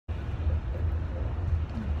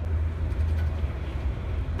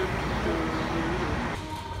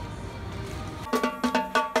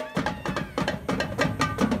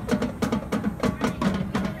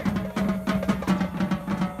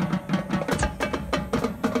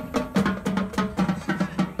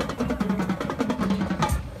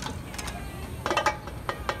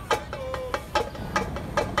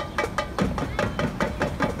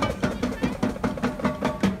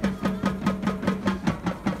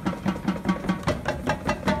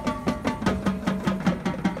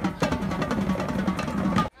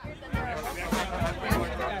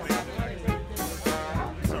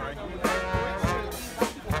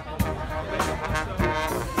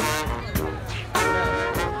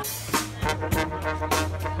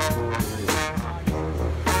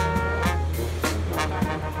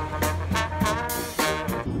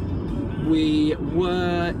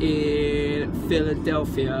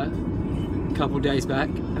Philadelphia a couple of days back,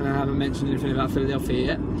 and I haven't mentioned anything about Philadelphia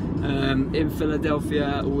yet. In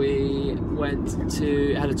Philadelphia, we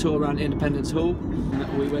had a tour around Independence Hall.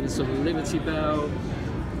 We went and saw the Liberty Bell,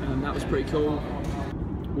 and that was pretty cool.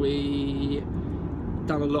 We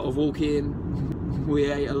done a lot of walking. We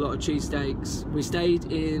ate a lot of cheesesteaks. We stayed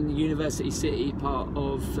in University City, part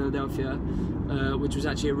of Philadelphia, which was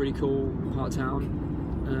actually a really cool part of town.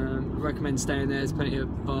 I recommend staying there. There's plenty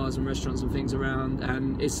of bars and restaurants and things around,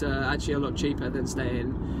 and it's actually a lot cheaper than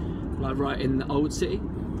staying like right in the old city.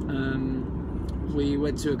 We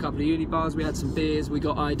went to a couple of uni bars. We had some beers. We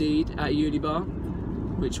got ID'd at a uni bar,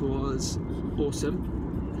 which was awesome.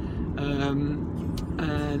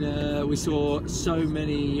 And we saw so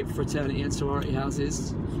many fraternity and sorority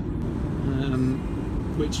houses,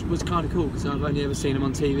 which was kind of cool because I've only ever seen them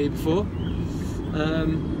on TV before.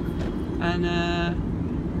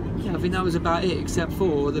 Yeah, I think that was about it, except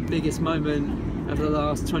for the biggest moment of the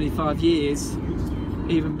last 25 years,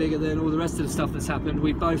 even bigger than all the rest of the stuff that's happened.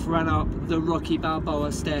 We both ran up the Rocky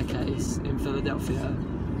Balboa staircase in Philadelphia,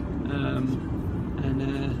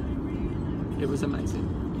 and it was amazing.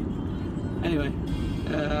 Anyway,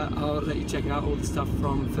 I'll let you check out all the stuff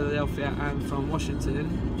from Philadelphia and from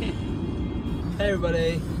Washington. Yeah. Hey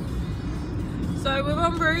everybody! So we're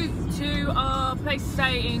en route to our place to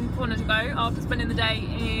stay in Quantico after spending the day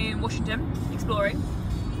in Washington exploring.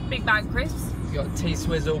 Big bag of crisps. We got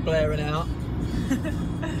T-Swizzle blaring out.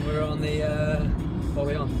 We're on the what are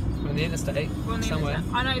we on? We're on the interstate. We're on the somewhere.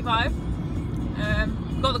 Interstate.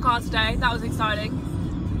 I-95. Got the car today. That was exciting.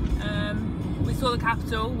 We saw the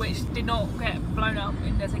Capitol, which did not get blown up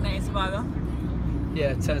in Designated Survivor.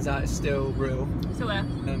 Yeah, it turns out it's still real. Still there.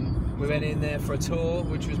 We went in there for a tour,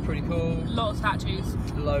 which was pretty cool. Lot of statues.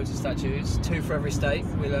 Loads of statues. 2 for every state,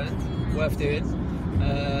 we learned. Worth doing.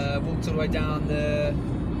 Walked all the way down the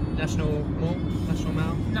National Mall. National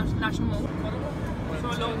Mall. National Mall. Saw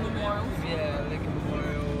a lot of memorials. Yeah, Lincoln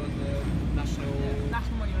Memorial and the National... Yeah,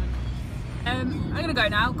 National Monument. I'm going to go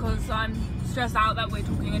now because I'm stressed out that we're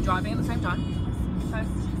talking and driving at the same time. So,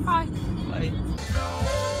 bye. Bye.